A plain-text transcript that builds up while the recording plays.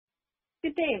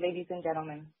Good day, ladies and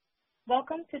gentlemen.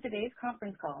 Welcome to today's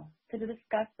conference call to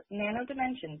discuss Nano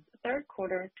Dimension's third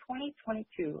quarter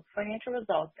 2022 financial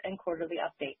results and quarterly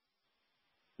update.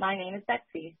 My name is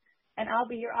Betsy, and I'll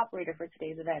be your operator for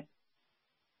today's event.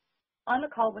 On the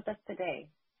call with us today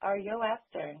are Yoav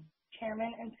Stern,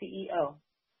 Chairman and CEO,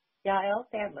 Yael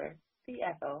Sandler,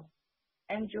 CFO,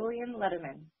 and Julian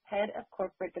Lederman, Head of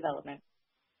Corporate Development.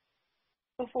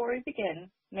 Before we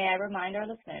begin, may I remind our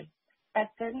listeners that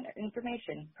certain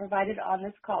information provided on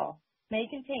this call may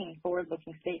contain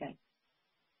forward-looking statements,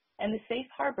 and the safe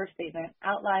harbor statement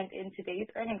outlined in today's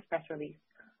earnings press release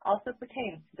also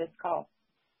pertains to this call.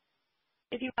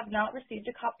 If you have not received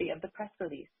a copy of the press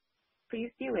release,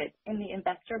 please view it in the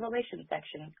Investor Relations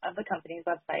section of the company's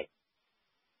website.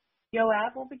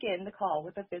 Yoav will begin the call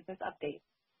with a business update,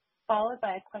 followed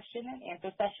by a question and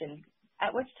answer session,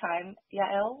 at which time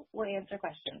Yael will answer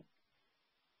questions.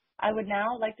 I would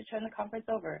now like to turn the conference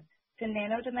over to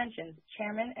Nano Dimension's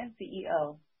Chairman and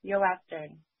CEO, Yoav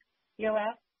Stern.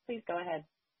 Yoav, please go ahead.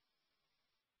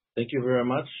 Thank you very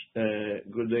much.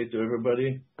 Good day to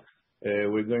everybody.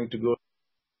 We're going to go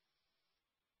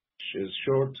is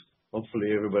short.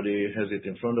 Hopefully everybody has it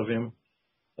in front of him.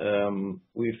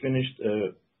 We finished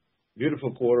a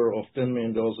beautiful quarter of $10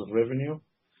 million of revenue,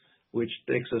 which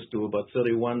takes us to about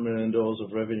 $31 million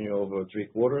of revenue over 3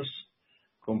 quarters.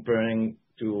 Comparing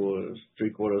to 3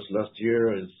 quarters last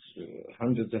year is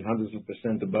hundreds and hundreds of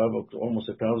percent above, almost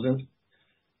 1,000.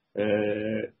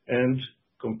 And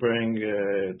comparing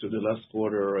to the last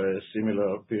quarter,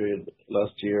 similar period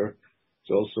last year,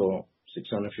 it's also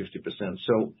 650%.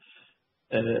 So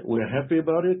we're happy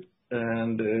about it,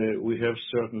 and we have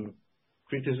certain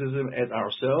criticism at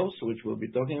ourselves, which we'll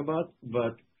be talking about,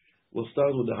 but we'll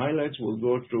start with the highlights. We'll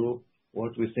go through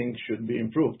what we think should be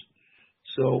improved.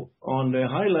 So on the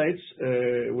highlights,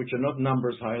 which are not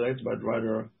numbers highlights, but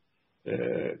rather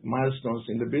milestones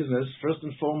in the business, first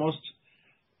and foremost,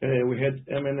 we had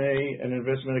M&A and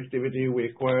investment activity. We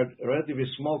acquired a relatively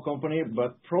small company,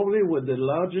 but probably with the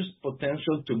largest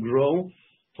potential to grow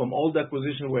from all the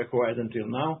acquisitions we acquired until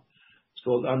now. It's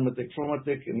called Admatec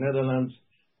Formatec in Netherlands,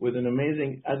 with an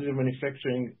amazing additive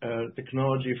manufacturing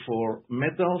technology for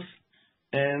metals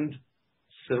and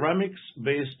ceramics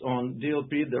based on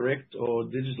DLP, direct or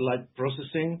digital light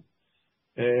processing.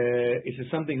 It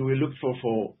is something we looked for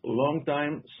a long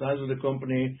time. Size of the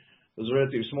company was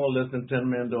relatively small, less than $10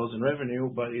 million in revenue,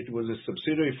 but it was a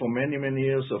subsidiary for many, many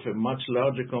years of a much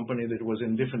larger company that was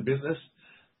in different business.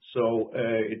 So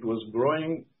it was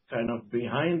growing kind of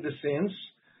behind the scenes,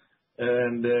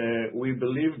 and we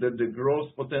believe that the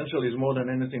growth potential is more than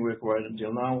anything we acquired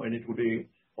until now, and it will be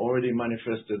already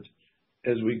manifested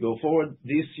as we go forward.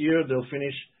 This year, they'll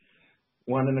finish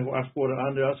 1.5 quarters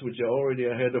under us, which are already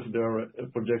ahead of their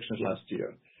projections last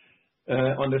year.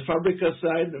 On the Fabrica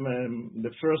side,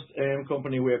 the first AM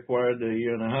company we acquired 1.5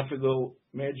 years ago,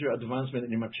 major advancement in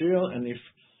the material. And if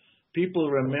people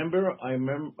remember, I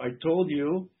told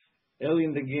you early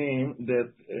in the game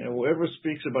that whoever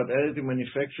speaks about additive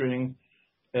manufacturing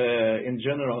in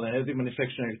general, and additive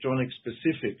manufacturing electronics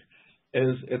specific,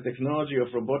 as a technology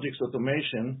of robotics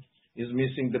automation, is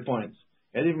missing the point.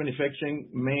 Additive manufacturing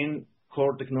main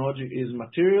core technology is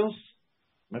materials,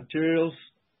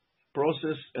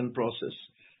 process, and process.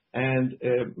 And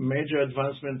a major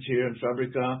advancement here in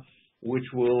Fabrica,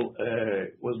 which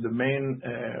was the main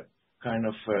kind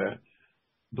of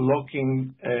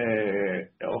blocking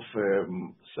of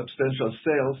substantial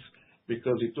sales,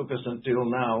 because it took us until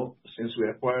now, since we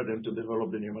acquired them, to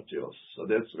develop the new materials. So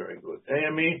that's very good.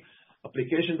 AME,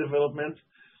 application development.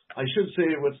 I should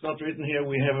say what's not written here,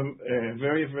 we have a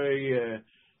very, very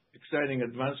exciting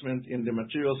advancement in the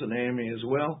materials and AME as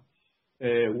well,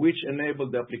 which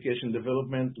enabled the application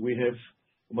development. We have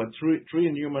about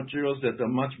three new materials that are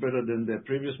much better than the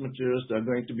previous materials that are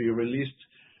going to be released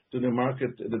to the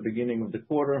market at the beginning of the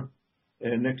quarter,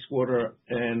 next quarter,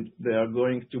 and they are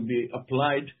going to be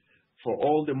applied for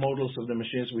all the models of the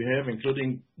machines we have,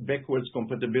 including backwards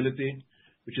compatibility,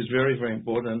 which is very, very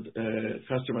important.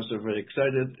 Customers are very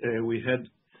excited. We had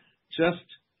just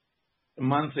a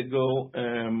month ago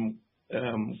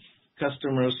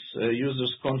customers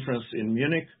users conference in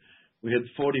Munich. We had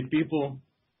 40 people,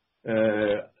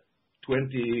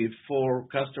 24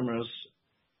 customers,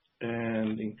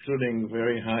 and including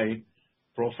very high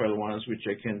profile ones, which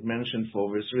I can't mention for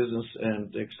obvious reasons,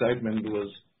 and the excitement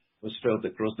was felt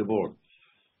across the board.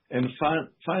 And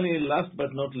finally, last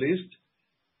but not least,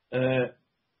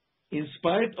 in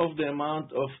spite of the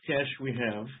amount of cash we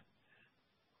have,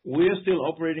 we are still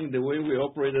operating the way we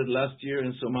operated last year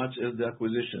in so much as the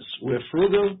acquisitions. We're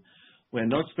frugal. We're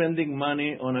not spending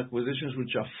money on acquisitions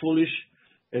which are foolish,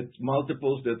 at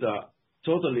multiples that are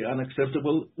totally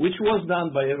unacceptable, which was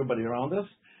done by everybody around us.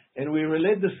 And we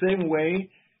relate the same way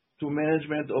to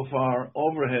management of our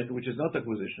overhead, which is not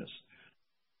acquisitions,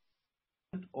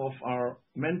 of our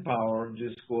manpower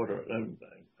this quarter,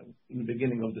 in the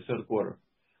beginning of the third quarter.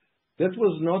 That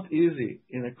was not easy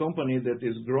in a company that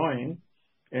is growing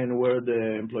and where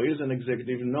the employees and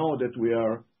executives know that we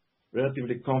are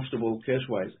relatively comfortable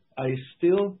cash-wise. I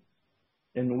still,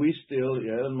 and we still,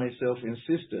 Yael and myself,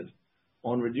 insisted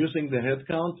on reducing the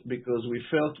headcount because we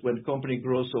felt when company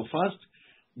grows so fast,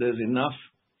 there's enough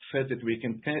fat that we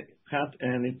can cut,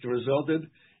 and it resulted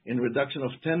in reduction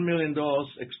of $10 million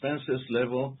expenses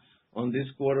level on this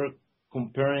quarter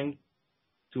comparing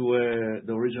to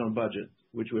the original budget,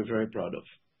 which we're very proud of.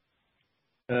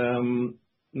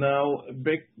 Now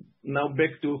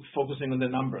back to focusing on the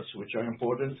numbers, which are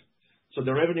important. So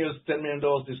the revenue is $10 million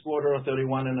this quarter,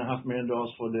 $31.5 million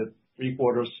for the 3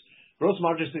 quarters. Gross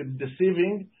margin is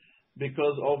deceiving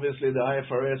because obviously the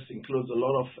IFRS includes a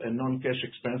lot of non-cash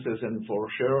expenses and for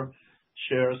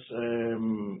shares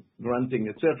granting,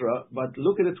 etc. But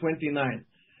look at the 29.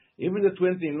 Even the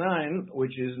 29,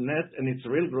 which is net and its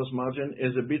real gross margin,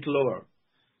 is a bit lower.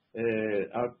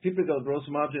 Our typical gross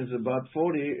margin is about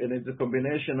 40, and it's a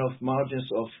combination of margins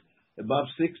of above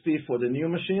 60 for the new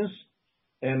machines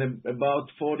and about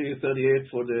 40, 38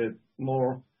 for the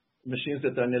more machines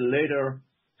that are in a later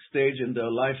stage in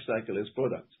their life cycle as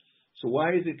products. So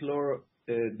why is it lower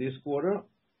this quarter?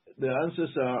 The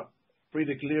answers are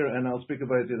pretty clear, and I'll speak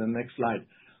about it in the next slide.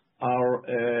 Our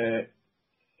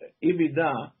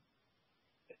EBITDA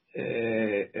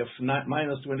of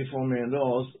minus $24 million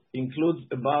includes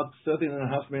about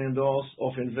 $13.5 million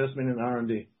of investment in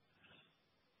R&D.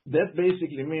 That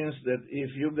basically means that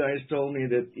if you guys told me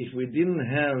that if we didn't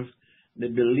have the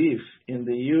belief in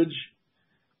the huge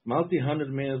multi-$100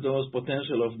 million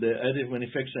potential of the additive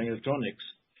manufacturing electronics,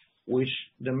 which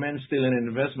demands still an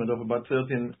investment of about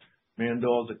 $13 million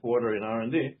a quarter in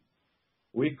R&D,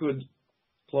 we could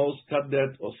cut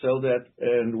that or sell that,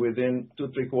 and within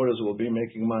 2-3 quarters we'll be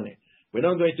making money. We're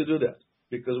not going to do that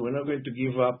because we're not going to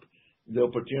give up the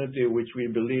opportunity which we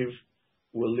believe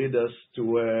will lead us to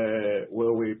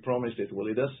where we promised it will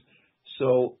lead us.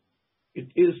 So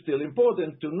it is still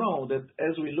important to know that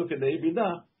as we look at the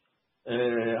EBITDA,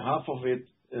 half of it,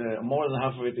 more than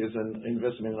half of it is an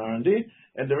investment in R&D,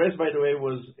 and the rest, by the way,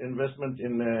 was investment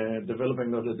in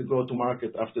developing the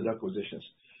go-to-market after the acquisitions.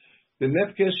 The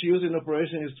net cash used in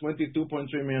operation is $22.3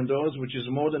 million, which is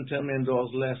more than $10 million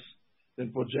less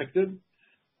than projected.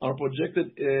 Our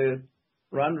projected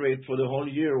run rate for the whole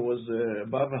year was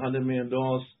above $100 million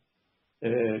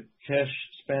cash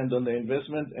spent on the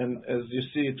investment, and as you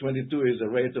see, 22 is a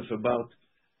rate of about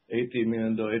 $80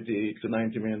 to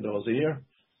 $90 million a year.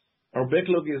 Our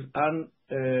backlog is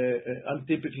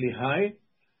untypically high,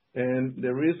 and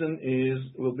the reason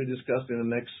will be discussed in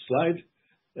the next slide.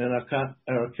 And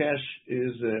our cash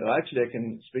is, actually I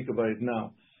can speak about it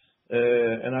now,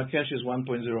 and our cash is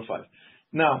 1.05.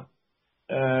 Now,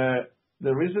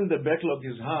 the reason the backlog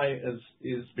is high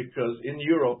is because in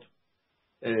Europe,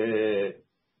 the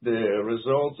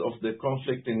results of the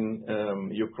conflict in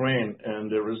Ukraine and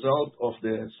the result of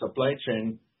the supply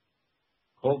chain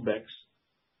holdbacks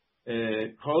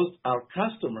caused our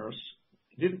customers,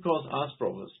 didn't cause us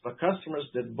problems, but customers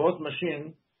that bought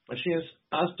machines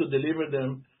asked to deliver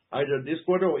them either this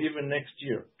quarter or even next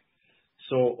year.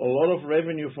 So a lot of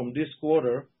revenue from this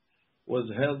quarter was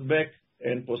held back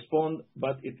and postponed,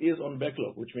 but it is on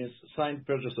backlog, which means signed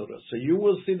purchase orders. So you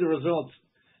will see the results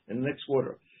in the next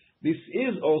quarter. This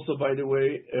is also, by the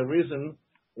way, a reason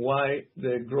why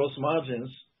the gross margins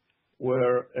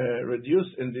were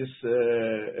reduced in this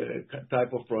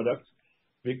type of product,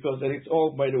 because, and it's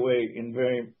all, by the way, in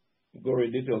very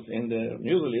gory details in the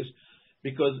news release,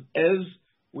 because as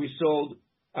we sold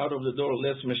out of the door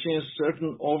less machines,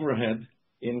 certain overhead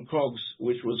in COGS,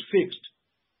 which was fixed,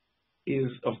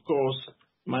 is, of course,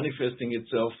 manifesting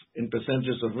itself in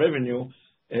percentages of revenue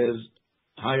as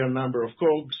higher number of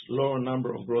COGS, lower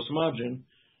number of gross margin,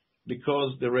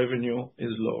 because the revenue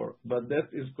is lower. But that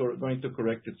is going to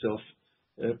correct itself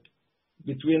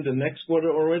between the next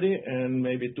quarter already and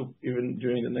maybe even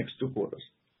during the next 2 quarters.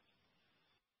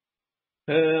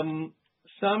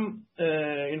 Some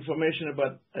information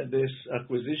about this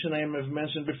acquisition I have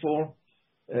mentioned before.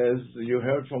 As you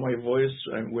heard from my voice,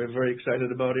 we're very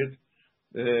excited about it.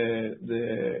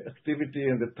 The activity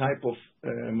and the type of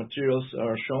materials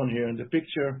are shown here in the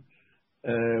picture.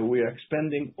 We are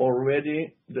expanding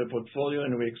already the portfolio,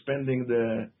 and we're expanding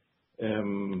the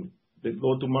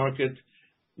go-to-market.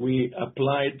 We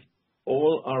applied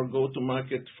all our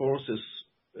go-to-market forces,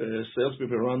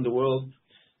 salespeople around the world,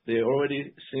 They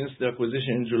already, since the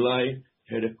acquisition in July,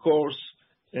 had a course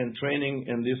and training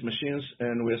in these machines,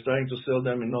 and we're starting to sell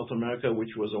them in North America,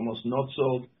 which was almost not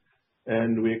sold,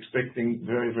 and we're expecting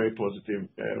very, very positive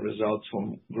results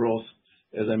from growth,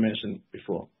 as I mentioned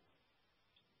before.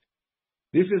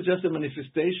 This is just a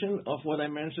manifestation of what I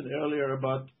mentioned earlier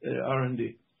about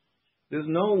R&D. There's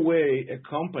no way a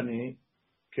company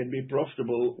can be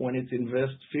profitable when it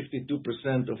invests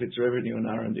 52% of its revenue in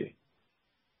R&D.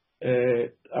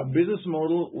 Our business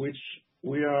model, which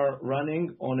we are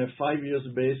running on a 5-year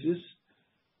basis,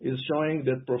 is showing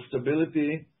that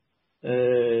profitability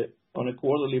on a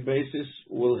quarterly basis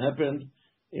will happen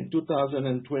in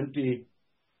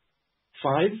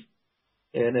 2025,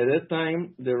 and at that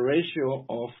time, the ratio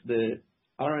of the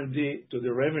R&D to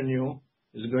the revenue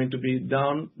is going to be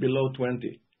down below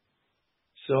 20.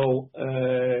 So,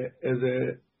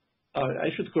 I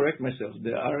should correct myself.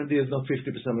 The R&D is not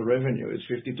 50% of revenue. It's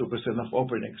 52% of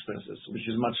operating expenses, which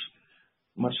is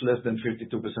much less than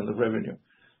 52% of revenue.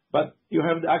 But you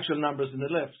have the actual numbers in the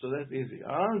left, so that's easy.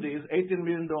 R&D is $18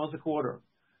 million a quarter.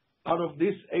 Out of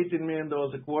this $18 million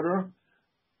a quarter,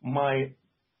 my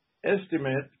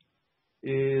estimate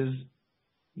is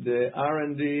the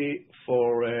R&D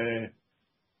for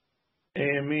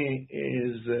AME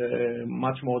is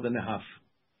much more than a half.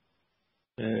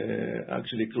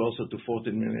 Actually closer to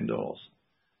 $14 million.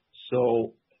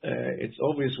 So it's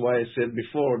obvious why I said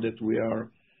before that we are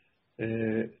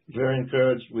very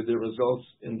encouraged with the results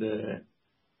in the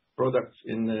products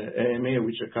in the AME,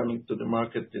 which are coming to the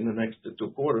market in the next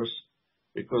 2 quarters,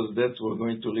 because that's what's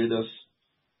going to lead us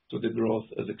to the growth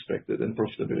as expected and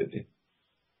profitability.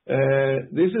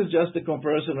 This is just a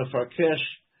comparison of our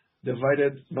cash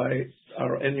divided by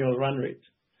our annual run rate.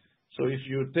 So if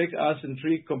you take us and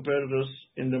 3 competitors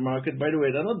in the market, by the way,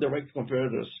 they're not direct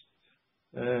competitors,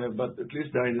 but at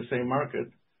least they're in the same market,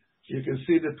 you can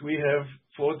see that we have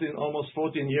almost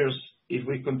 14 years if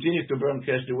we continue to burn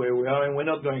cash the way we are, and we're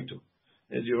not going to.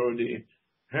 As you already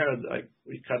heard,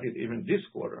 we cut it even this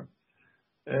quarter.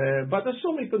 But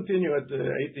assuming we continue at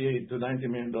 $88 to $90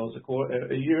 million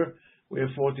a year, we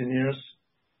have 14 years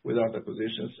without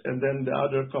acquisitions. And then the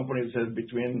other companies have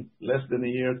between less than a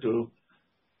year to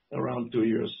around 2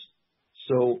 years.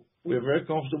 So we're very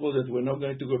comfortable that we're not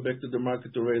going to go back to the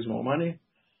market to raise more money.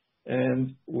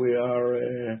 And we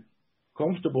are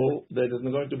comfortable that it's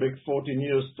not going to take 14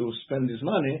 years to spend this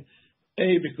money,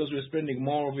 because we're spending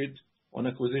more of it on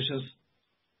acquisitions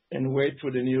and wait for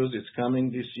the news that's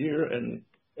coming this year and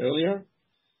earlier.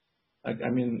 I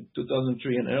mean,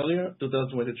 2023 and earlier.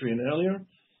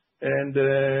 And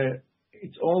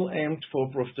it's all aimed for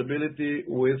profitability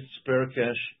with spare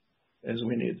cash as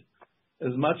we need.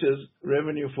 As much as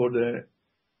revenue for the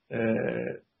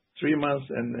 3 months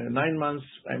and 9 months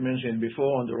I mentioned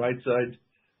before, on the right side,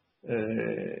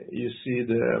 you see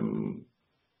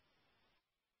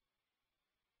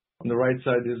on the right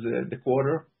side is the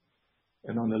quarter,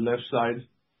 and on the left side.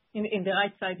 In the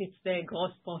right side, it's the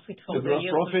gross profit for the gross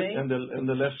year profit, today. and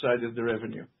the left side is the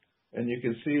revenue. And you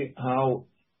can see how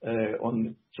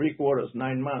on 3 quarters,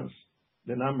 9 months,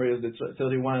 the number is the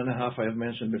 31.5 I have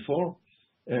mentioned before,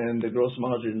 and the gross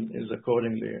margin is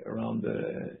accordingly around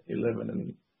 11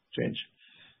 and change.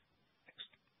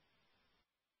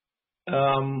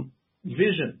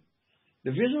 Vision.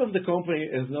 The vision of the company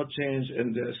has not changed,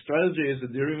 and the strategy is a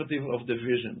derivative of the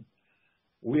vision.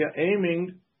 We are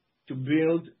aiming to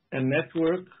build a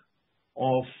network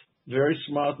of very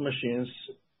smart machines,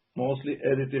 mostly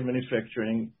additive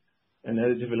manufacturing and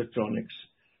additive electronics,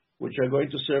 which are going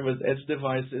to serve as edge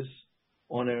devices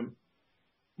on a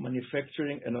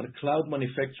manufacturing and on a cloud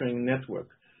manufacturing network,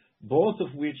 both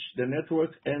of which the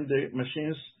network and the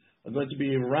machines are going to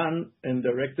be run and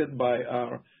directed by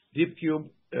our DeepCube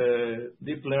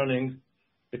deep learning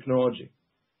technology.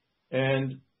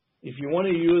 And if you want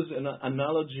to use an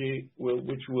analogy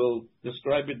which will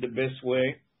describe it the best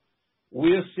way,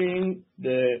 we are seeing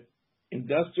the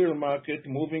industrial market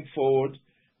moving forward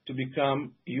to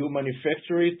become you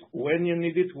manufacture it when you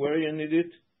need it, where you need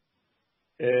it,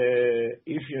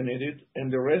 if you need it,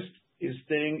 and the rest is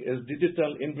staying as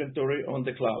digital inventory on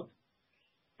the cloud.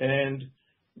 And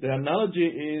the analogy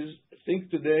is, think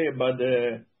today about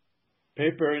the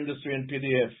paper industry and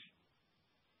PDF.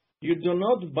 You do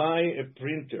not buy a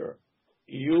printer.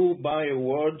 You buy a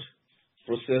word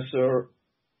processor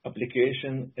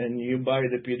application, and you buy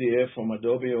the PDF from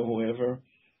Adobe or whoever,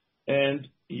 and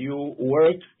you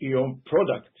work your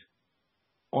product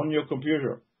on your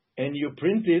computer, and you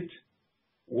print it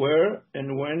where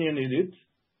and when you need it.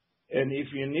 And if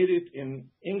you need it in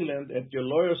England at your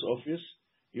lawyer's office,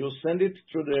 you'll send it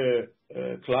through the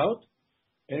cloud,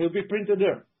 and it'll be printed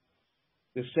there.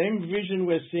 the same vision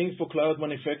we're seeing for cloud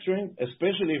manufacturing,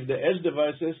 especially if the edge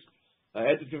devices are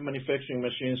additive manufacturing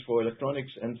machines for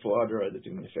electronics and for other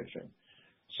additive manufacturing.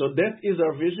 So that is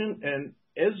our vision, and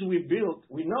as we build,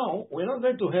 we know we're not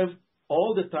going to have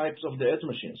all the types of the edge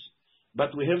machines,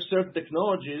 but we have certain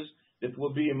technologies that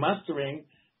will be mastering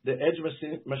the edge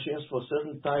machines for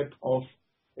certain type of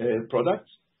products,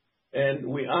 and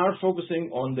we are focusing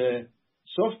on the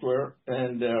software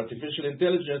and the artificial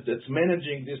intelligence that's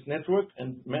managing this network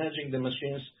and managing the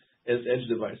machines as edge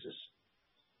devices.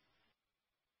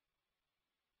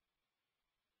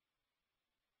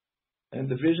 And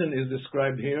the vision is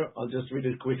described here. I'll just read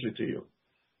it quickly to you.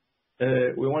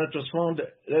 We want to transform the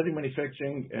additive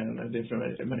manufacturing and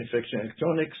additive manufacturing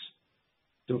electronics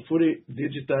to a fully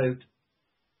digitized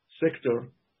sector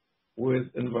with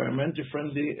environmentally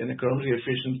friendly and economically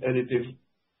efficient additive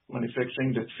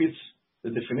manufacturing that fits the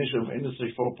definition of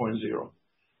Industry 4.0.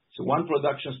 So one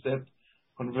production step,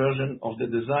 conversion of the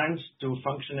designs to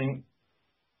functioning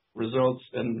results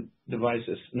and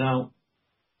devices. Now,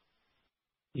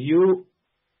 you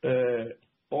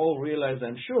all realize,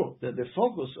 I'm sure, that the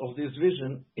focus of this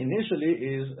vision initially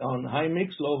is on high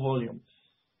mix, low volume.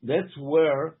 That's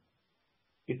where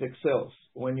it excels.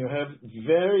 When you have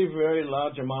very, very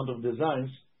large amount of designs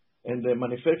and the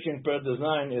manufacturing per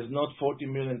design is not 40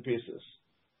 million pieces.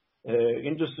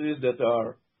 Industries that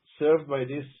are served by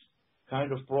this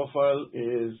kind of profile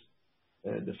is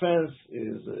defense,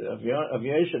 is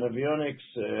aviation, avionics,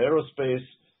 aerospace,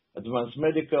 advanced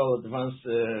medical, advanced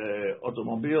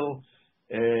automobile,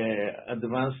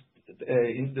 advanced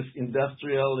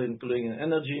industrial, including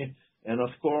energy, and of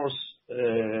course,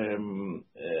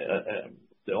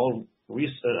 the whole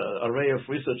array of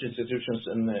research institutions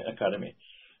and academy.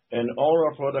 And all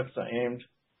our products are aimed,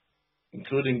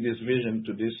 including this vision,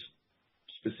 to this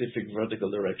specific vertical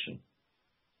direction.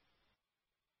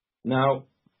 Now,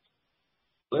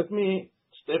 let me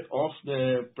step off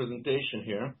the presentation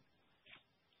here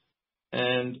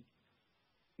and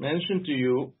mention to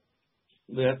you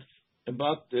that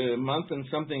about a month and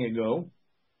something ago,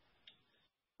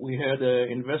 we had an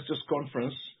investors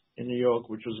conference in New York,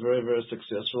 which was very, very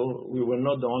successful. We were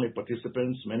not the only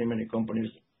participants. Many, many companies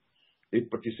did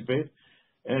participate.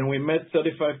 And we met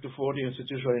 35 to 40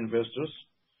 institutional investors.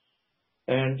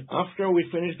 And after we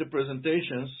finished the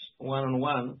presentations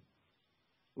one-on-one,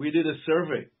 we did a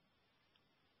survey.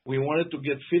 We wanted to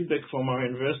get feedback from our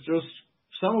investors.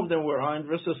 Some of them were our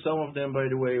investors. Some of them, by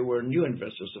the way, were new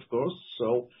investors, of course.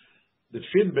 So the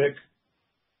feedback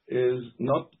is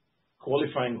not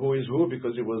qualifying who is who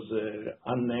because it was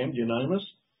unnamed, unanimous.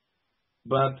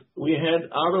 But we had,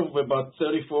 out of about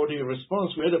 30, 40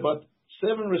 response, we had about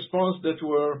 7 responses that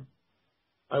were,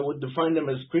 I would define them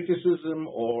as criticism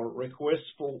or requests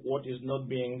for what is not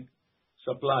being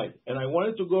supplied. And I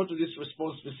wanted to go to this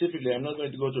response specifically. I'm not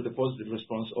going to go to the positive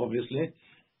response, obviously.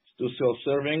 It's too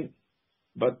self-serving,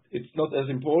 but it's not as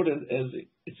important as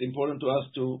it's important to us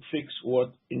to fix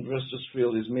what investors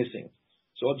feel is missing.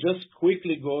 So I'll just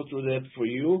quickly go through that for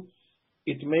you.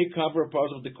 It may cover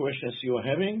part of the questions you are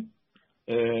having,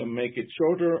 make it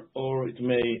shorter, or it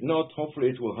may not. Hopefully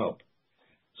it will help.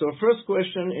 So first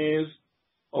question is,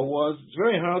 or was, it's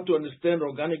very hard to understand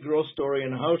organic growth story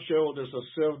and how shareholders are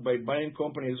served by buying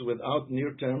companies without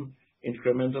near-term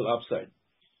incremental upside.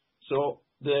 So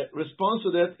the response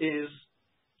to that is,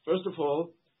 first of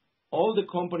all the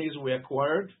companies we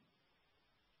acquired,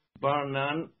 bar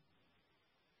none,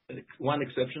 one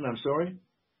exception,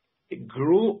 it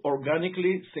grew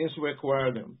organically since we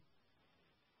acquired them,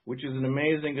 which is an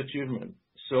amazing achievement.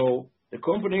 So the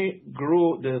company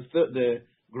grew the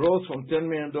growth from $10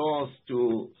 million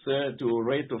to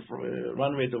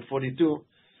run rate of 42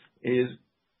 is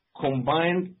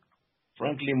combined,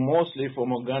 frankly, mostly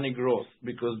from organic growth,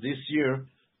 because this year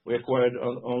we acquired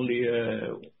only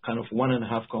kind of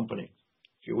 1.5 company,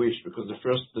 if you wish, because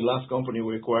the last company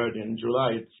we acquired in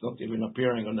July, it's not even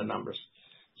appearing on the numbers.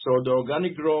 So the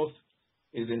organic growth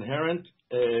is inherent.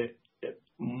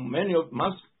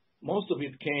 Most of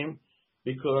it came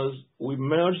because we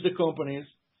merged the companies,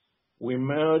 we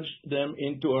merged them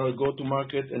into our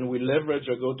go-to-market, and we leverage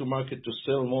our go-to-market to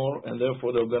sell more, and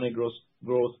therefore the organic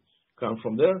growth comes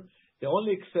from there. The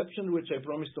only exception, which I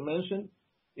promised to mention,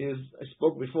 is, I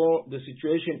spoke before, the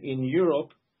situation in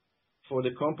Europe for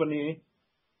the company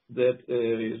that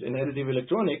is in additive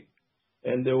electronic,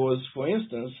 and there was, for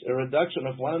instance, a reduction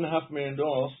of $1.5 million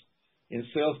in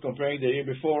sales comparing the year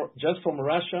before, just from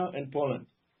Russia and Poland,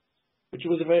 which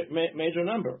was a very major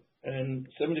number, and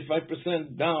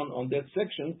 75% down on that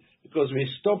section because we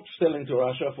stopped selling to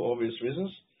Russia for obvious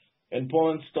reasons, and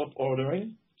Poland stopped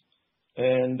ordering.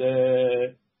 And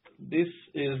this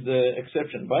is the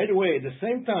exception. By the way, at the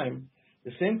same time,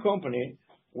 the same company,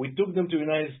 we took them to the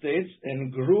United States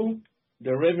and grew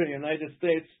the revenue in the United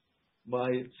States by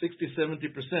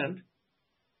 60-70%,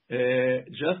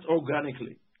 just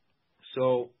organically.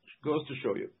 So, goes to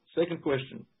show you. Second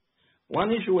question.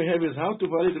 One issue we have is how to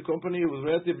value the company with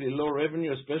relatively low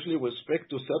revenue, especially with respect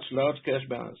to such large cash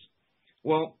balance.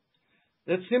 Well,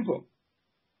 that's simple,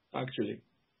 actually.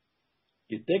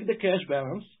 You take the cash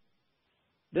balance,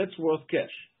 that's worth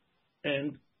cash.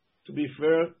 And to be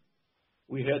fair,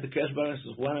 we had the cash balance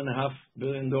of $1.5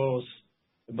 billion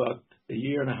about a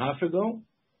year and a half ago,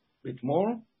 a bit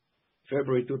more,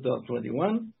 February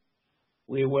 2021.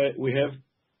 We have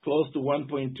close to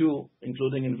 1.2,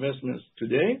 including investments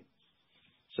today.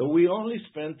 So we only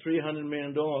spent $300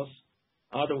 million,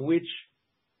 out of which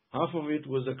half of it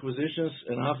was acquisitions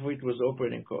and half of it was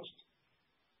operating costs.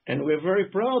 And we're very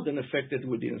proud and affected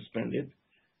we didn't spend it,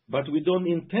 but we don't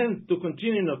intend to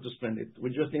continue not to spend it. We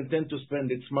just intend to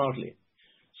spend it smartly.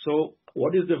 So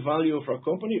what is the value of our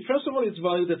company? First of all, it's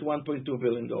valued at $1.2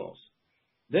 billion.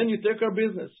 Then you take our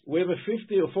business. We have a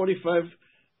 $50 or $45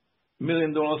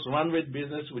 million run rate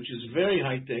business, which is very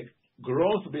high-tech,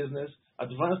 growth business,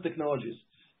 advanced technologies.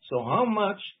 So how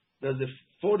much does the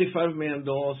 $45 million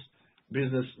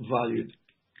business valued?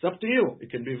 It's up to you. It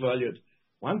can be valued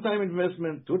one-time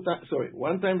investment,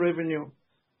 one-time revenue,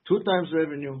 2 times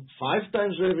revenue, 5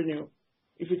 times revenue.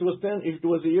 If it was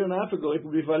a year and a half ago, it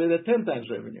would be valued at 10 times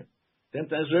revenue. 10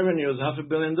 times revenue is $500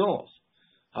 million.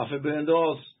 $500 million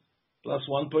plus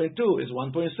 1.2 is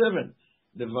 1.7.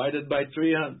 Divided by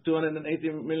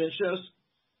 280 million shares,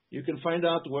 you can find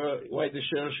out why the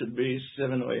share should be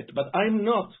 7 or 8. But I'm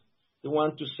not the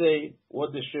one to say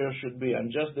what the share should be.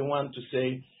 I'm just the one to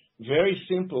say, very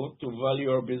simple to value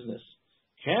our business.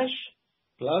 Cash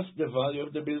plus the value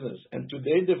of the business. And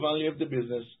today the value of the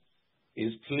business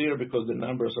is clear because the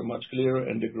numbers are much clearer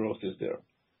and the growth is there.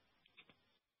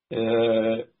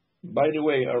 By the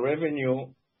way, our revenue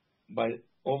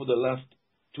over the last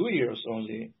 2 years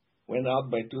only went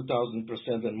up by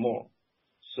 2,000% and more.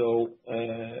 So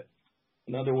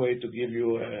another way to give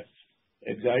you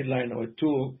a guideline or a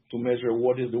tool to measure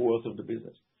what is the worth of the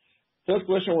business. Third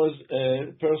question was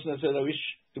a person that said, I wish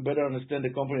to better understand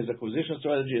the company's acquisition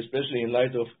strategy, especially in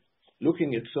light of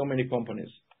looking at so many companies.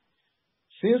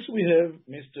 Since we have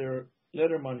Mr.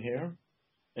 Letterman here,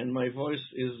 and my voice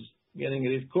is getting a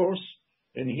little coarse,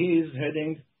 and he is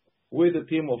heading with a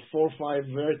team of 4 or 5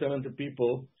 very talented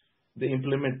people, the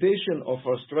implementation of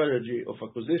our strategy of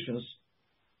acquisitions.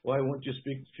 Why won't you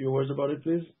speak a few words about it,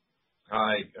 please?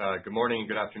 Hi, good morning,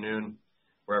 good afternoon,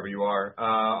 wherever you are.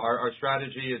 Our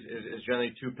strategy is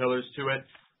generally 2 pillars to it.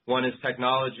 One is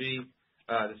technology.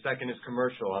 The second is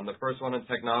commercial. On the first one on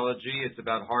technology, it's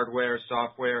about hardware,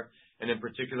 software, and in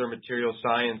particular material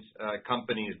science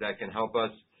companies that can help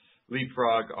us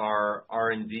leapfrog our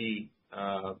R&D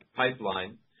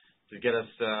pipeline to get us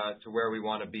to where we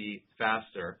want to be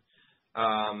faster.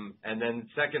 And then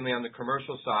secondly, on the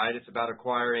commercial side, it's about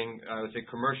acquiring, I would say,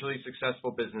 commercially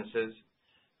successful businesses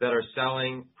that are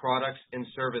selling products and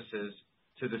services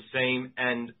to the same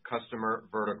end customer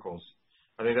verticals.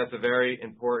 I think that's a very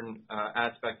important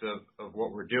aspect of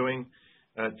what we're doing.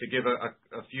 To give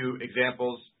a few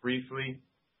examples briefly,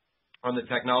 on the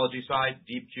technology side,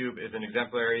 DeepCube is an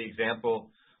exemplary example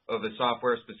of a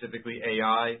software, specifically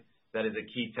AI, that is a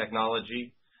key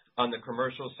technology. On the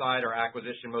commercial side, our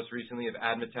acquisition most recently of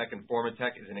Admatech and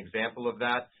Formatech is an example of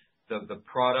that. The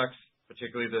products,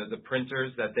 particularly the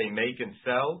printers that they make and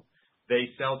sell, they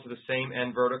sell to the same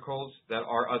end verticals that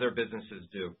our other businesses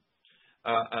do.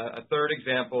 A third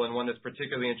example, and one that's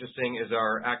particularly interesting, is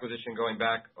our acquisition going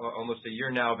back almost a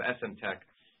year now of SMTech.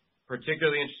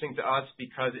 Particularly interesting to us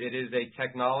because it is a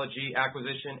technology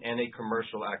acquisition and a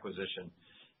commercial acquisition.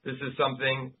 This is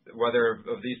something, whether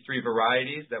of these 3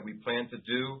 varieties, that we plan to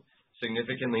do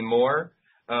significantly more,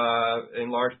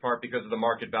 in large part because of the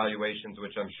market valuations,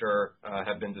 which I'm sure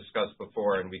have been discussed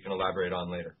before and we can elaborate on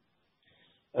later.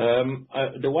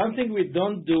 The one thing we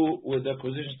don't do with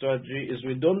acquisition strategy is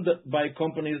we don't buy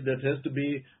companies that has to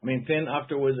be maintained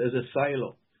afterwards as a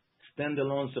silo,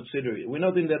 standalone subsidiary. We're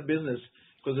not in that business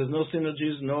because there's no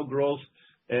synergies, no growth,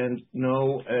 and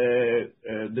no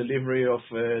delivery of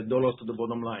dollars to the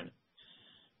bottom line.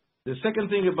 The second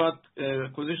thing about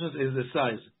acquisitions is the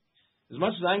size. As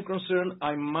much as I'm concerned,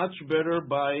 I'm much better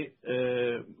by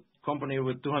a company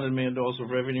with $200 million of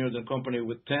revenue than a company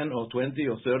with 10 or 20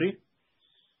 or 30.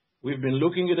 We've been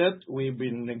looking at that. We've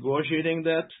been negotiating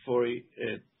that for,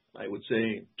 I would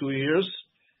say, 2 years.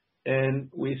 And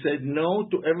we said no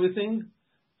to everything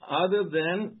other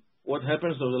than what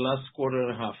happens over the last quarter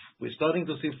and a half. We're starting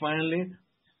to see finally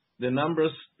the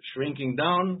numbers shrinking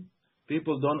down.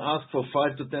 People don't ask for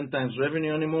 5 to 10 times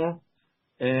revenue anymore.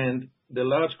 And the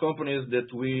large companies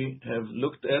that we have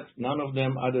looked at, none of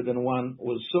them other than one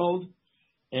was sold.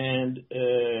 And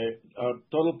our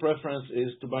total preference is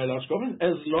to buy large companies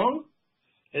as long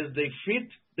as they fit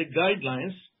the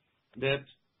guidelines that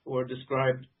were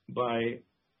described by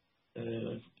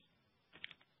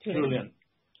Julian.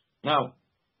 Now,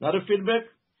 another feedback.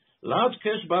 Large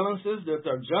cash balances that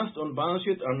are just on balance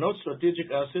sheet are not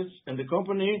strategic assets, and the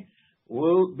company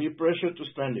will be pressured to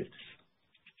spend it.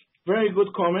 Very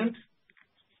good comment.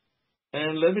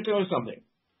 And let me tell you something.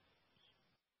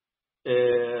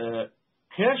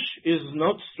 Cash is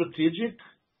not strategic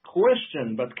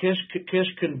question, but cash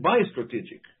can buy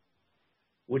strategic,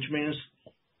 which means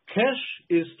cash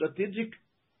is strategic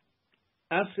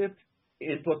asset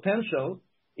in potential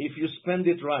if you spend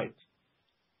it right.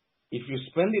 If you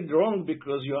spend it wrong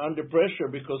because you're under pressure,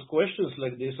 because questions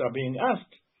like this are being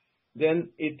asked, then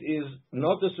it is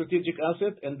not a strategic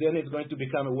asset, and then it's going to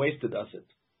become a wasted asset.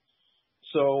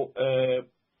 So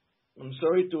I'm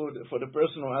sorry for the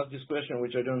person who asked this question,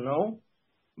 which I don't know,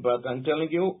 but I'm telling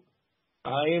you,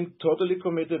 I am totally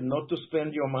committed not to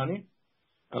spend your money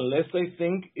unless I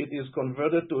think it is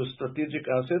converted to a strategic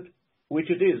asset, which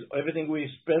it is. Everything we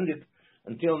spend it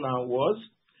until now was,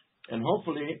 and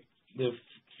hopefully the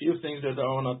few things that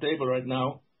are on our table right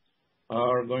now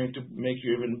are going to make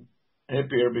you even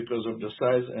happier because of the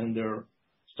size and their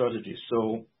strategy.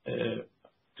 So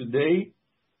today,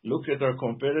 look at our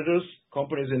competitors.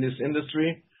 Companies in this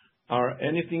industry are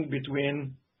anything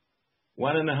between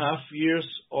 1.5 years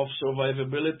of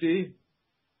survivability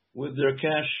with their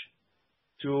cash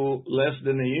to less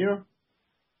than a year,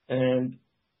 and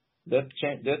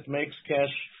that makes cash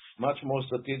much more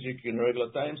strategic in regular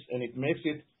times, and it makes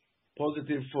it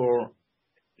positive for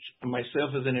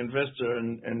myself as an investor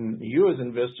and you as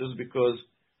investors, because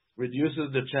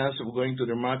reduces the chance of going to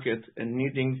the market and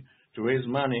needing to raise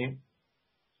money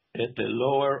at a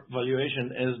lower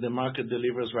valuation as the market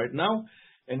delivers right now.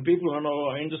 And people who know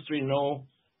our industry know,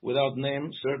 without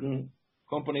name, certain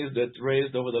companies that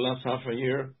raised over the last half a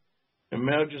year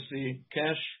emergency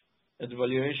cash at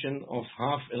valuation of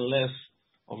half and less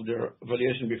of their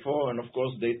valuation before, and of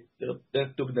course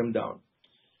that took them down.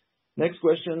 Next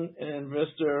question, an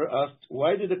investor asked,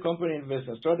 why did the company invest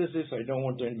in Stratasys? I don't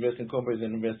want to invest in companies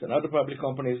and invest in other public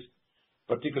companies,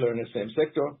 particularly in the same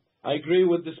sector. I agree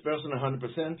with this person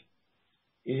 100%.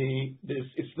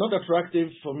 It's not attractive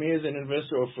for me as an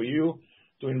investor or for you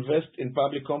to invest in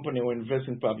public company or invest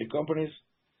in public companies.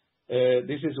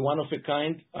 This is one of a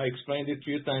kind. I explained it a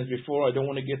few times before. I don't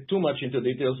want to get too much into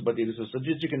details, but it is a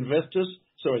strategic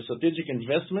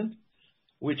investment,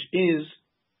 which is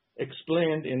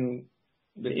explained in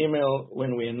the email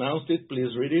when we announced it.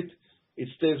 Please read it. It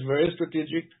stays very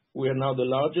strategic. We are now the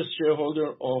largest shareholder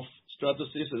of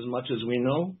Stratasys, as much as we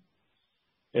know.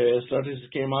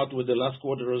 Stratasys came out with the last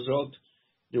quarter result.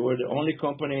 They were the only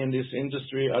company in this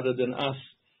industry other than us,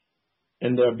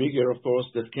 and they're bigger, of course,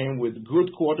 that came with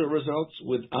good quarter results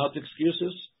without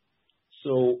excuses.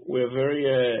 So we're very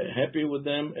happy with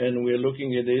them, and we're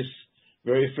looking at this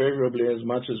very favorably as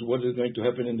much as what is going to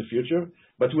happen in the future.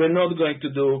 But we're not going to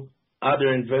do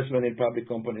other investment in public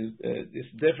companies.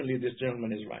 This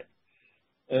gentleman is right.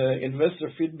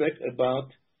 Investor feedback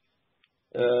about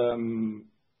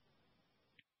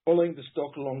following the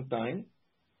stock a long time.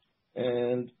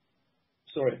 And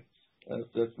sorry,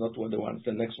 that's not one of the ones.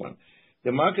 The next one.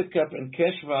 The market cap and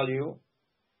cash value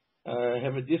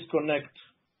have a disconnect,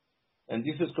 and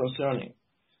this is concerning.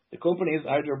 The company is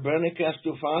either burning cash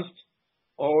too fast,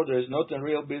 or there is not a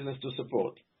real business to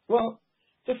support. Well,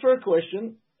 it's a fair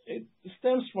question. It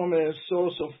stems from a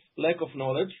source of lack of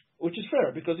knowledge, which is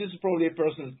fair, because this is probably a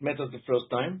person that met us the first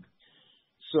time.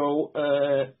 So,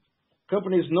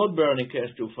 company is not burning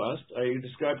cash too fast. I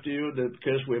described to you that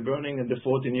cash we're burning in the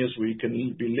 14 years we can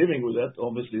be living with that.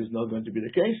 Obviously, is not going to be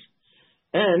the case.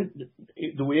 And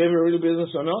do we have a real business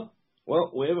or not?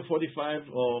 Well, we have a 45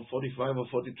 or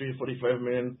 43, 45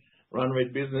 million run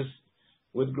rate business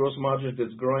with gross margins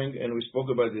that's growing, and we spoke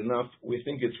about it enough. We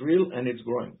think it's real and it's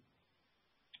growing.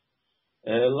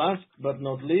 Last but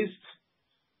not least,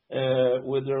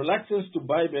 with the reluctance to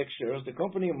buy back shares, the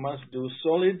company must do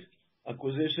solid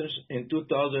acquisitions in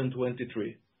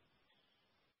 2023.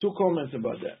 Two comments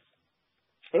about that.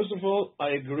 First of all,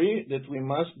 I agree that we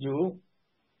must do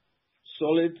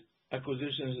solid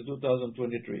acquisitions in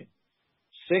 2023.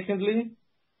 Secondly,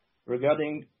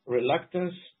 regarding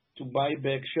reluctance to buy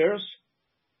back shares,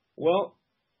 well,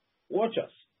 watch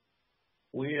us.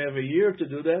 We have a year to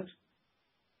do that,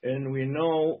 and we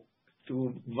know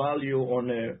to value on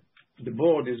a the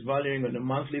board is valuing on a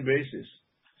monthly basis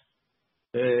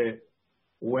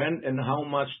when and how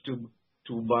much to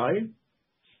buy,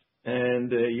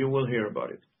 and you will hear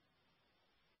about it.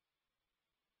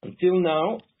 Until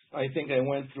now, I think I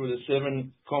went through the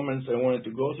 7 comments I wanted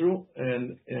to go through,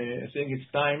 and I think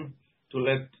it's time to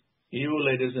let you,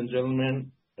 ladies and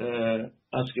gentlemen,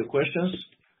 ask your questions,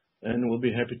 and we'll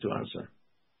be happy to answer.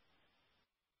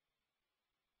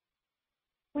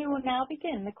 We will now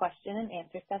begin the question and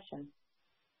answer session.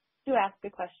 To ask a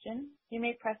question, you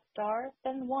may press star,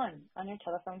 then 1 on your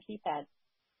telephone keypad.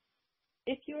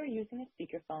 If you are using a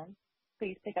speakerphone,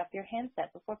 please pick up your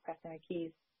handset before pressing the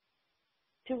keys.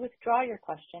 To withdraw your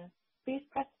question, please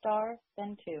press star,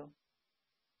 then 2.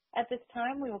 At this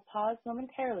time, we will pause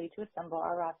momentarily to assemble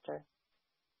our roster.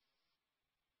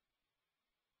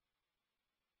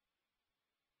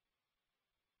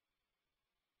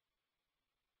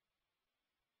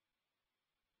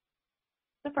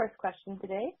 The first question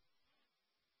today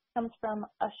comes from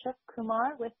Ashok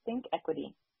Kumar with Think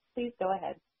Equity. Please go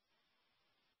ahead.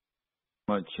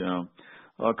 Much.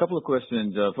 A couple of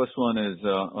questions. First one is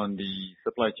on the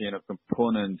supply chain of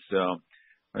components.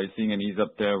 Are you seeing an ease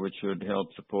up there which would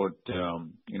help support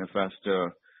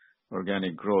faster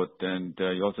organic growth? And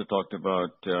you also talked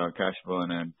about cash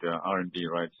burn and R&D,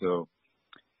 right? So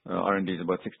R&D is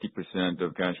about 60%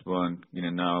 of cash burn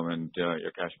now, and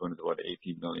your cash burn is about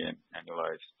 $80 million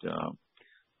annualized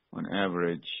on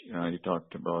average. You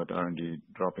talked about R&D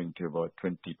dropping to about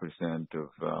 20%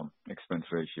 of expense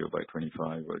ratio by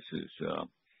 25 versus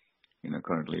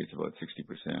currently it's about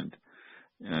 60%.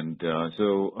 And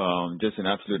so just in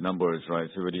absolute numbers, right?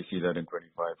 So where do you see that in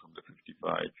 25 from the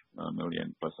 55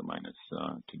 million plus or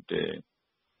minus today?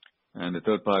 And the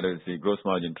third part is the gross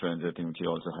margin trends, I think, which you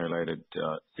also highlighted,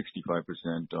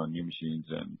 65% on new machines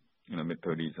and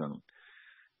mid-30s on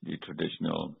the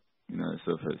traditional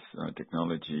surface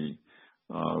technology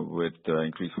with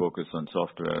increased focus on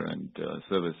software and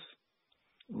service,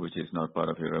 which is not part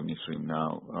of your revenue stream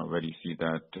now. Where do you see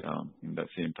that in that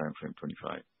same time frame,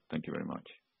 25? Thank you very much.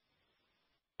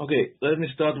 Okay, let me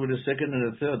start with the second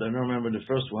and the third. I don't remember the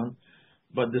first one,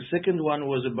 but the second one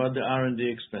was about the R&D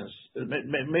expense. Let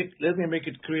me make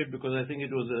it clear, because I think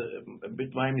it was a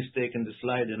bit my mistake in the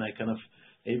slide, and I kind of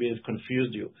maybe have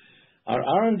confused you. Our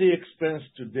R&D expense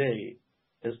today,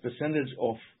 as percentage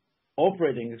of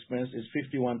operating expense, is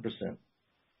 51%.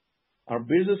 Our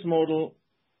business model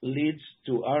leads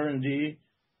to R&D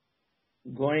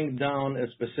going down as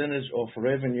percentage of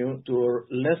revenue to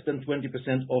less than 20%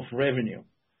 of revenue.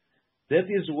 That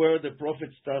is where the profit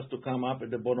starts to come up at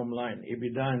the bottom line,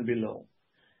 EBITDA and below.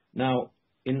 Now,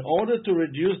 in order to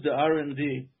reduce the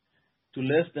R&D to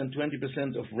less than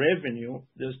 20% of revenue,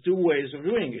 there's 2 ways of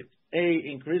doing it. A,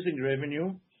 increasing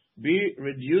revenue. B,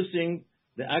 reducing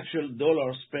the actual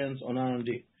dollar spent on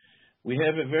R&D. We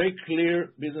have a very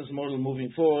clear business model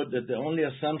moving forward that the only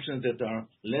assumptions that are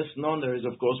less known there is,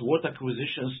 of course, what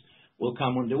acquisitions will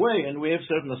come on the way, and we have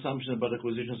certain assumptions about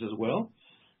acquisitions as well.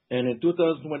 And in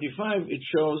 2025, it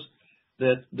shows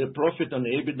that the profit on the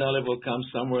EBITDA level comes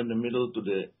somewhere in the middle to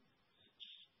the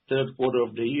third quarter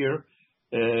of the year,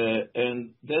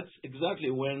 and that's exactly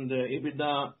when the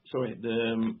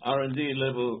the R&D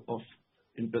level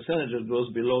in percentages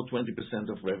goes below 20%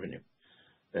 of revenue.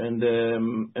 And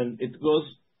it goes,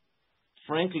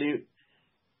 frankly,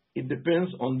 it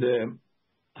depends on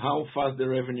how fast the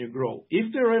revenue grow.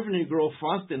 If the revenue grow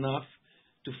fast enough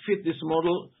to fit this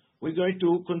model, we're going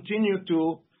to continue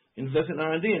to invest in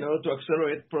R&D in order to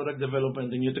accelerate product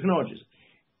development and new technologies.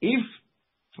 If,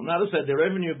 from the other side, the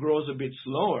revenue grows a bit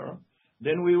slower,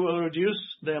 then we will reduce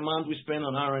the amount we spend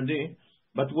on R&D,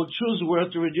 but we'll choose where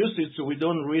to reduce it so we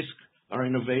don't risk our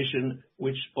innovation,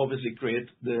 which obviously creates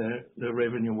the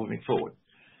revenue moving forward.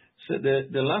 So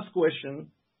the last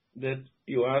question that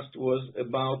you asked was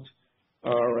about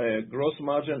our gross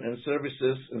margin and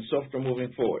services and software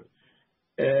moving forward.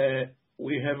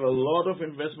 We have a lot of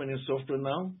investment in software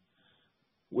now,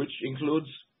 which includes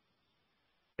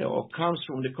or comes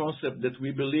from the concept that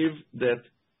we believe that,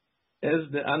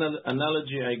 as the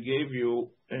analogy I gave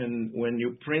you, and when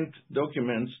you print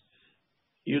documents,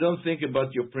 you don't think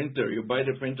about your printer. You buy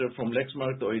the printer from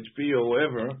Lexmark or HP or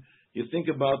wherever. You think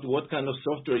about what kind of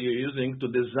software you're using to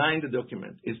design the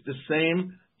document. It's the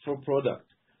same for product.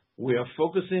 We are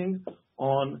focusing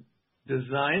on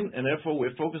design, and therefore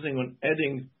we're focusing on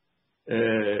adding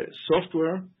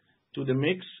software to the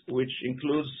mix, which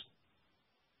includes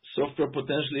software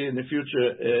potentially in the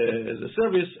future as a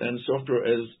service and software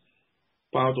as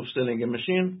part of selling a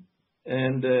machine.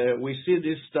 And we see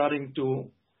this starting to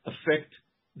affect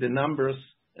the numbers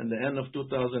at the end of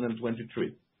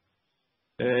 2023.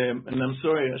 And I'm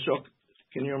sorry, Ashok,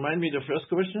 Can you remind me the first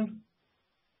question?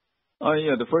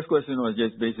 Yeah, the first question was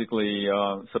just basically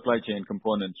supply chain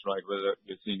components, right? Whether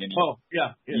you're seeing any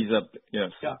ease up.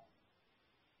 Yes.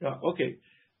 Yeah. Okay.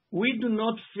 We do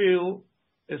not feel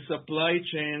a supply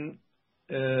chain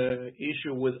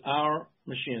issue with our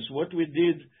machines. What we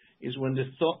did is when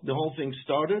the whole thing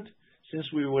started, since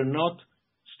we were not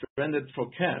stranded for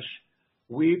cash,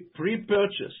 we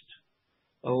pre-purchased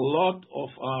a lot of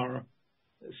our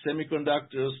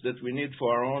semiconductors that we need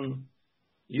for our own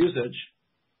usage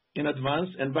in advance.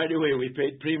 And by the way, we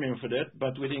paid premium for that,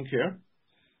 but we didn't care.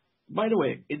 By the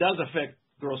way, it does affect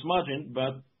gross margin,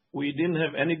 but we didn't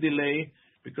have any delay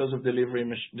because of delivering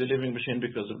machine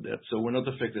because of that. So we're not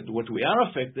affected. What we are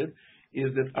affected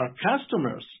is that our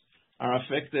customers are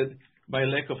affected by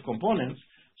lack of components.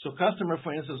 So customer,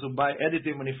 for instance, who buy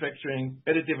additive manufacturing,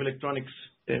 additive electronics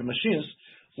machines,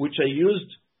 which are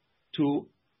used to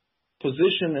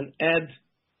position and add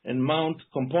and mount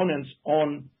components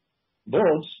on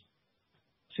boards,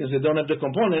 since they don't have the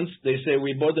components, they say,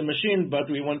 we bought the machine, but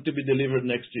we want to be delivered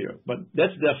next year. But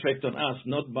that's the effect on us,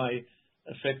 not by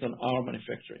effect on our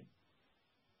manufacturing.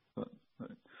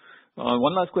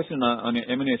 One last question on your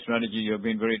M&A strategy. You have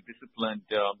been very disciplined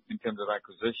in terms of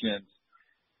acquisitions,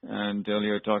 and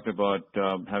earlier talked about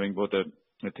having both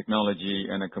a technology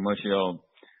and a commercial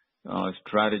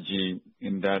strategy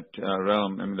in that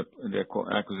realm. I mean, the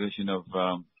acquisition of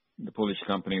the Polish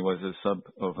company was a sub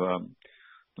of a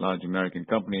large American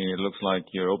company. It looks like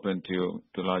you're open to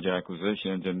larger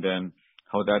acquisitions, and then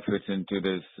how that fits into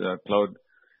this cloud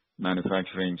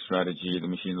manufacturing strategy, the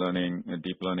machine learning,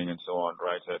 deep learning, and so on,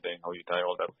 right? So I think how you tie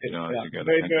all that together.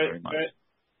 Thank you very much.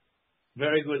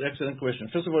 Very good, excellent question.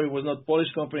 First of all, it was not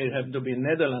Polish company; it happened to be a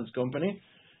Netherlands company,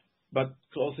 but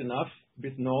close enough, a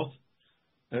bit north,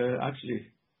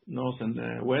 actually north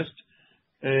and west.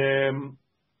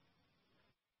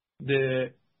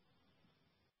 The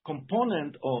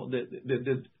component of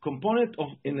the component of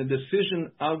in the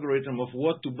decision algorithm of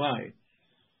what to buy,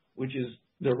 which is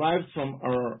derived from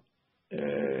our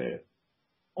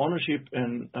ownership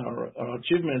and our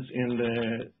achievements in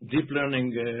the deep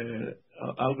learning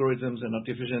algorithms and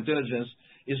artificial intelligence,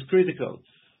 is critical.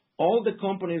 All the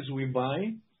companies we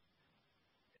buy,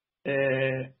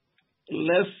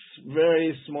 less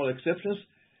very small exceptions,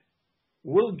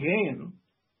 will gain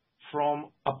from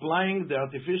applying the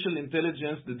artificial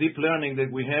intelligence, the deep learning that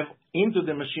we have into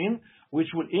the machine, which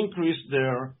will increase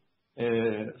their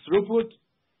throughput,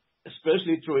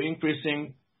 especially through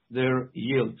increasing their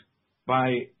yield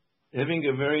by having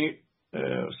a very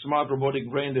smart robotic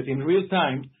brain that in real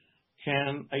time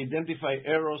can identify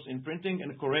errors in printing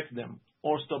and correct them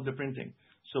or stop the printing.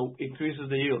 So increases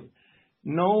the yield.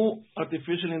 No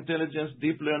artificial intelligence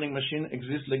deep learning machine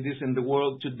exists like this in the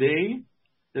world today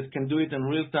that can do it in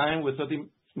real time with 30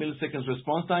 milliseconds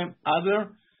response time,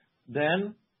 other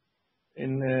than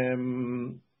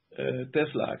in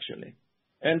Tesla, actually,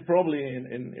 and probably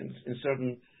in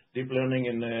certain deep learning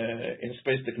in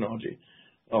space technology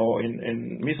or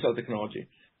in missile technology.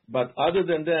 But other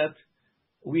than that,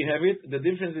 we have it. The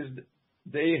difference is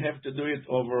they have to do it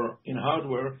over in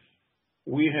hardware.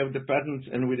 We have the patents,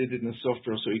 and we did it in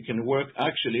software, so it can work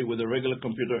actually with a regular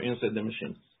computer inside the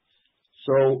machine.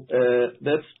 So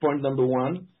that's point number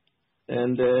one,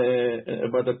 and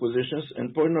about acquisitions.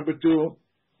 And point number two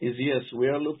is, yes, we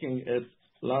are looking at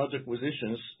larger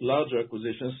acquisitions,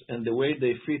 and the way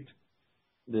they fit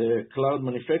the cloud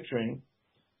manufacturing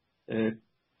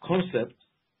concept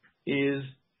is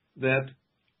that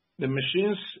the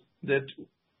machines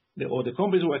or the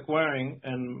companies we're acquiring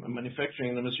and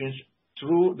manufacturing the machines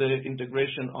through the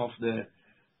integration of the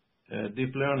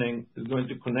deep learning is going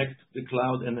to connect the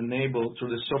cloud and enable through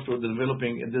the software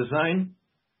developing a design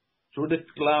through the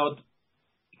cloud,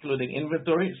 including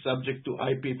inventory, subject to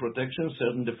IP protection.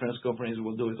 Certain defense companies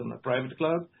will do it on a private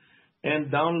cloud, and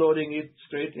downloading it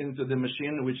straight into the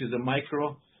machine, which is a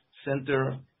micro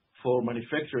center for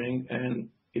manufacturing, and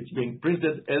it's being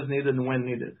printed as needed and when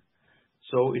needed.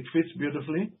 So it fits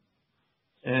beautifully,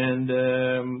 and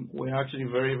we're actually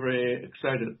very, very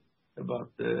excited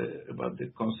about this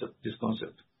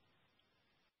concept.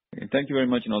 Thank you very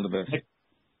much, and all the best.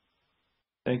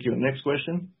 Thank you. Next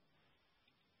question.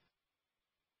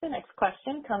 The next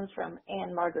question comes from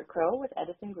Anne Margaret Crow with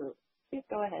Edison Group. Please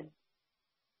go ahead.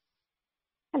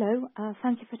 Hello.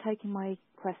 Thank you for taking my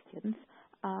questions.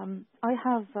 I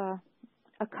have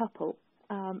a couple,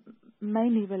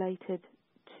 mainly related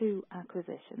to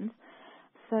acquisitions.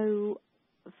 So,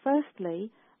 firstly,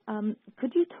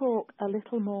 could you talk a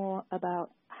little more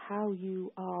about how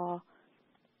you are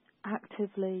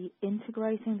actively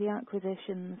integrating the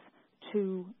acquisitions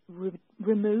to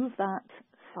remove that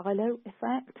silo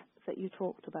effect that you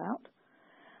talked about.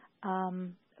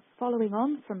 Following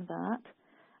on from that,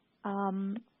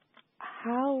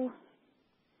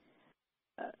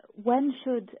 when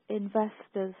should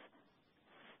investors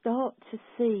start to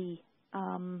see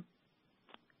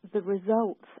the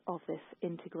results of this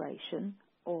integration,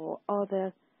 or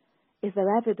is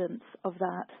there evidence of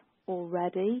that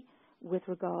already with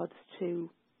regards to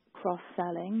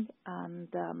cross-selling and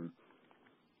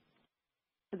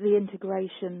the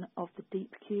integration of the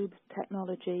DeepCube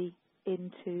technology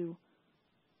into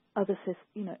other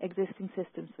existing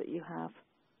systems that you have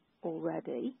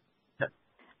already? Yeah.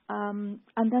 And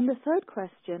then the third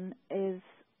question is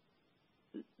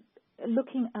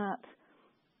looking at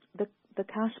the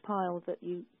cash pile that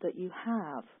you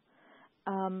have,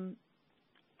 and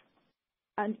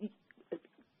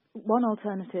one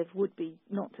alternative would be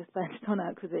not to spend it on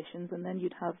acquisitions, and then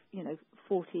you'd have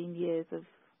 14 years of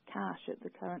cash at the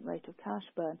current rate of cash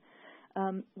burn,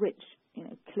 which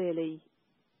clearly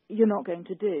you're not going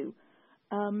to do.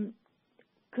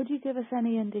 Could you give us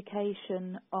any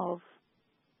indication of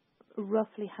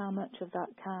roughly how much of that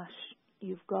cash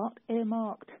you've got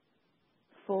earmarked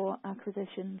for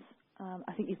acquisitions?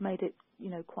 I think you've made it,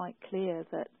 quite clear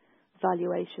that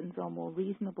valuations are more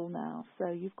reasonable now, so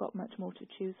you've got much more to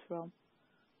choose from.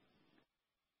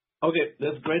 Okay,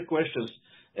 that's great questions.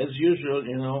 As usual,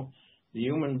 the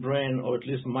human brain, or at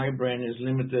least my brain, is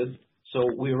limited, so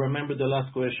we remember the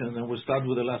last question and we'll start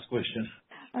with the last question.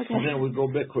 Okay. And then we'll go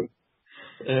backward.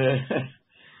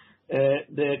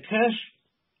 The cash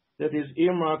that is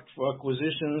earmarked for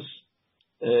acquisitions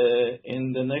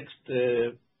in the next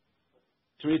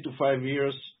 3 to 5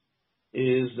 years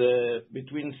is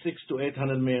between $600 to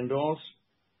 $800 million.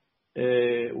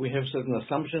 We have certain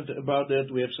assumptions about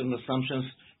that. We have certain assumptions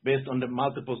based on the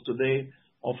multiples today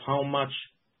of how much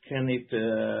can it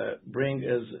bring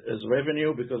as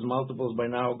revenue, because multiples by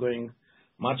now are going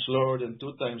much lower than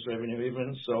 2 times revenue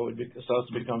even, so it starts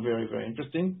to become very, very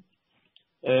interesting.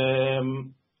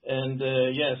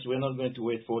 Yes, we're not going to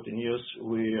wait 14 years.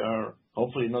 We are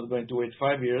hopefully not going to wait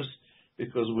 5 years,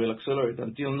 because we'll accelerate.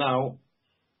 Until now,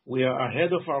 we are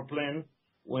ahead of our plan.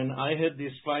 When I had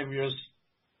this 5 years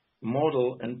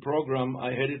model and program,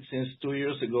 I had it since 2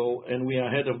 years ago, and we are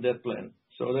ahead of that plan.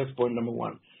 So that's point number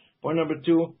 1. Point number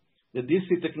 2, the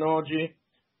DC technology,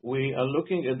 we are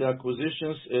looking at the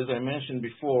acquisitions, as I mentioned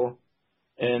before,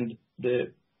 and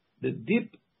the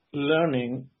deep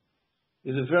learning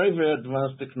is a very, very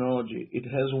advanced technology. It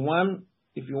has one,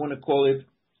 if you want to call it,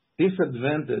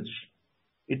 disadvantage.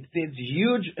 It needs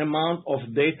huge amount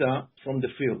of data from the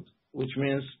field, which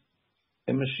means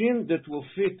a machine that will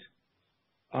fit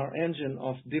our engine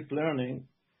of deep learning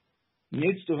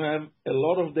needs to have a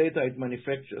lot of data it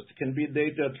manufactures. It can be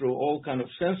data through all kind of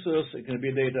sensors. It can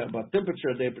be data about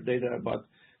temperature, data about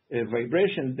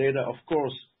vibration, data, of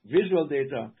course, visual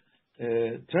data,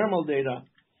 thermal data.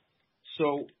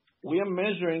 So we are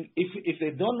measuring, if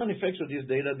they don't manufacture this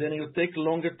data, then it will take a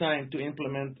longer time to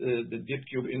implement the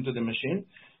DeepCube into the machine.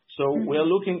 So we are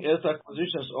looking at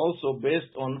acquisitions also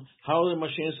based on how the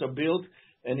machines are built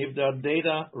and if they are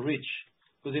data rich.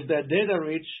 Because if they are data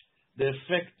rich, the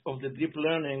effect of the deep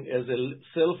learning as a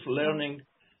self-learning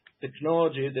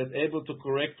technology that's able to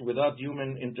correct without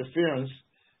human interference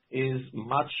is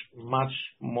much, much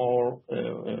more,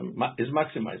 is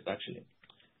maximized actually.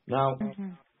 Now,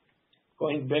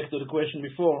 going back to the question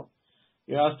before,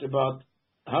 you asked about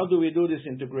how do we do this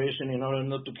integration in order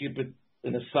not to keep it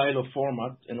in a silo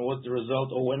format, and what's the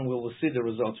result, or when will we see the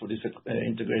results for this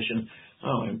integration?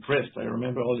 Oh, I'm impressed. I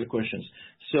remember all your questions.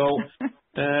 So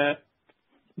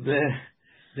the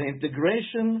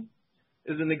integration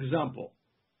is an example.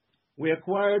 We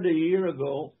acquired a year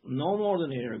ago, no more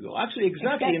than a year ago, actually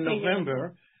exactly in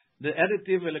November, the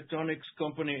additive electronics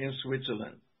company in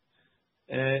Switzerland.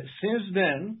 Since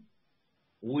then,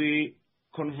 we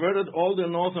converted all the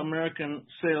North American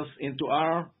sales into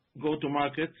our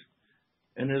go-to-market,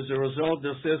 and as a result,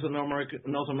 the sales in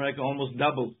North America almost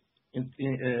doubled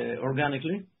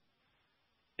organically.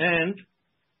 And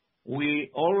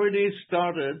we already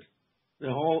started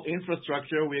the whole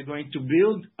infrastructure. We are going to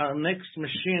build our next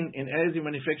machine in additive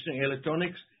manufacturing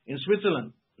electronics in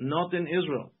Switzerland, not in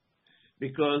Israel,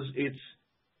 because it's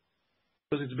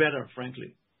better,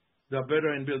 frankly. They are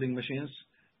better in building machines.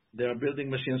 They are building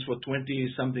machines for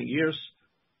 20-something years,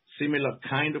 similar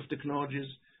kind of technologies.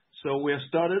 So we have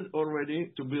started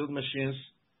already to build machines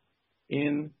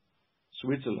in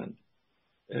Switzerland,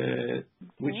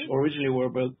 which originally were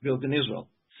built in Israel.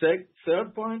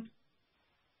 Third point,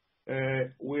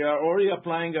 we are already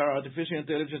applying our artificial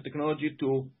intelligence technology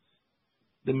to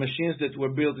the machines that were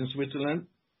built in Switzerland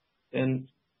and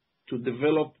to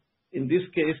develop. In this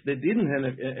case, they didn't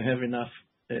have enough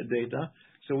data,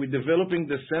 so we're developing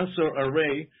the sensor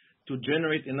array to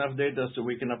generate enough data so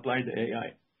we can apply the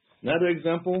AI. Another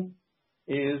example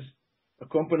is a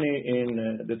company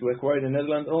that we acquired in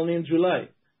Netherlands only in July.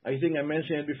 I think I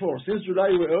mentioned it before. Since July,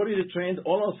 we already trained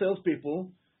all our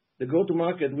salespeople, the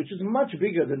go-to-market, which is much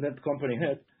bigger than that company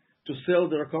had, to sell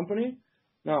their company.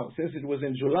 Now, since it was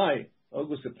in July,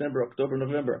 August, September, October,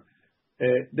 November,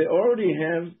 they already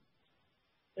have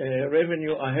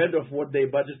revenue ahead of what they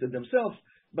budgeted themselves,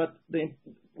 but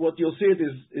what you'll see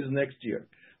is next year.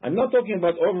 I'm not talking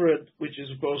about overhead, which is,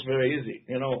 of course, very easy.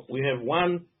 We have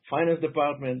one finance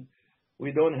department.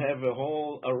 We don't have a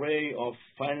whole array of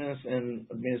finance and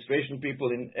administration people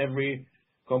in every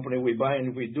company we buy, and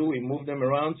if we do, we move them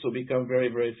around, so become very,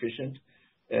 very efficient.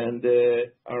 And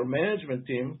our management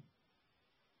team,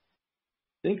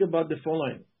 think about the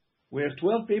following. We have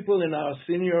 12 people in our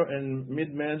senior and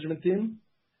mid-management team.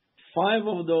 5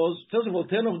 of those, first of all,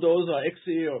 10 of those are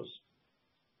ex-CEOs.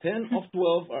 10 of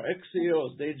 12 are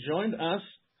ex-CEOs. They joined us,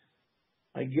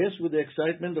 I guess, with the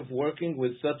excitement of working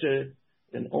with such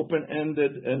an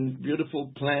open-ended and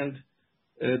beautiful planned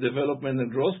development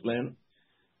and growth plan.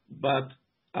 But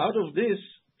out of this,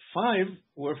 5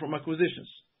 were from acquisitions,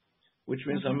 which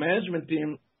means our management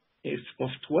team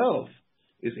of 12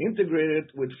 is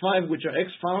integrated with 5 which are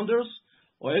ex-founders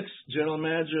or ex-general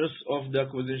managers of the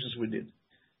acquisitions we did.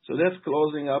 So that's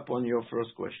closing up on your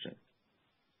first question.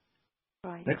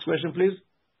 Right. Next question, please.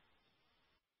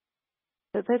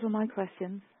 So those were my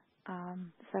questions.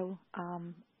 Over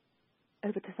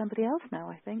to somebody else now,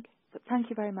 I think. But thank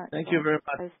you very much. Thank you very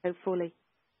much. So fully.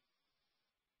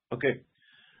 Okay.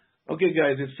 Okay,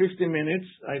 guys, it's 15 minutes.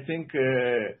 I think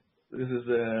this is,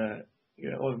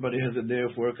 everybody has a day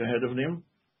of work ahead of them.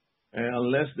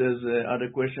 Unless there's other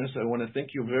questions, I want to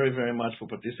thank you very, very much for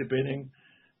participating.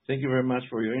 Thank you very much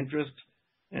for your interest.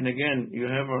 And again, you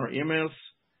have our emails,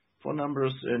 phone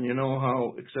numbers, and you know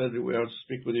how excited we are to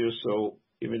speak with you. So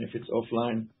even if it's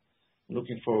offline,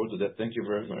 looking forward to that. Thank you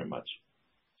very, very much.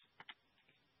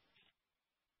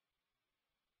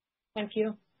 Thank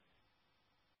you.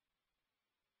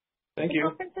 Thank you.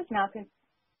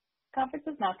 Conference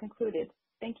is now concluded.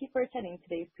 Thank you for attending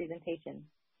today's presentation.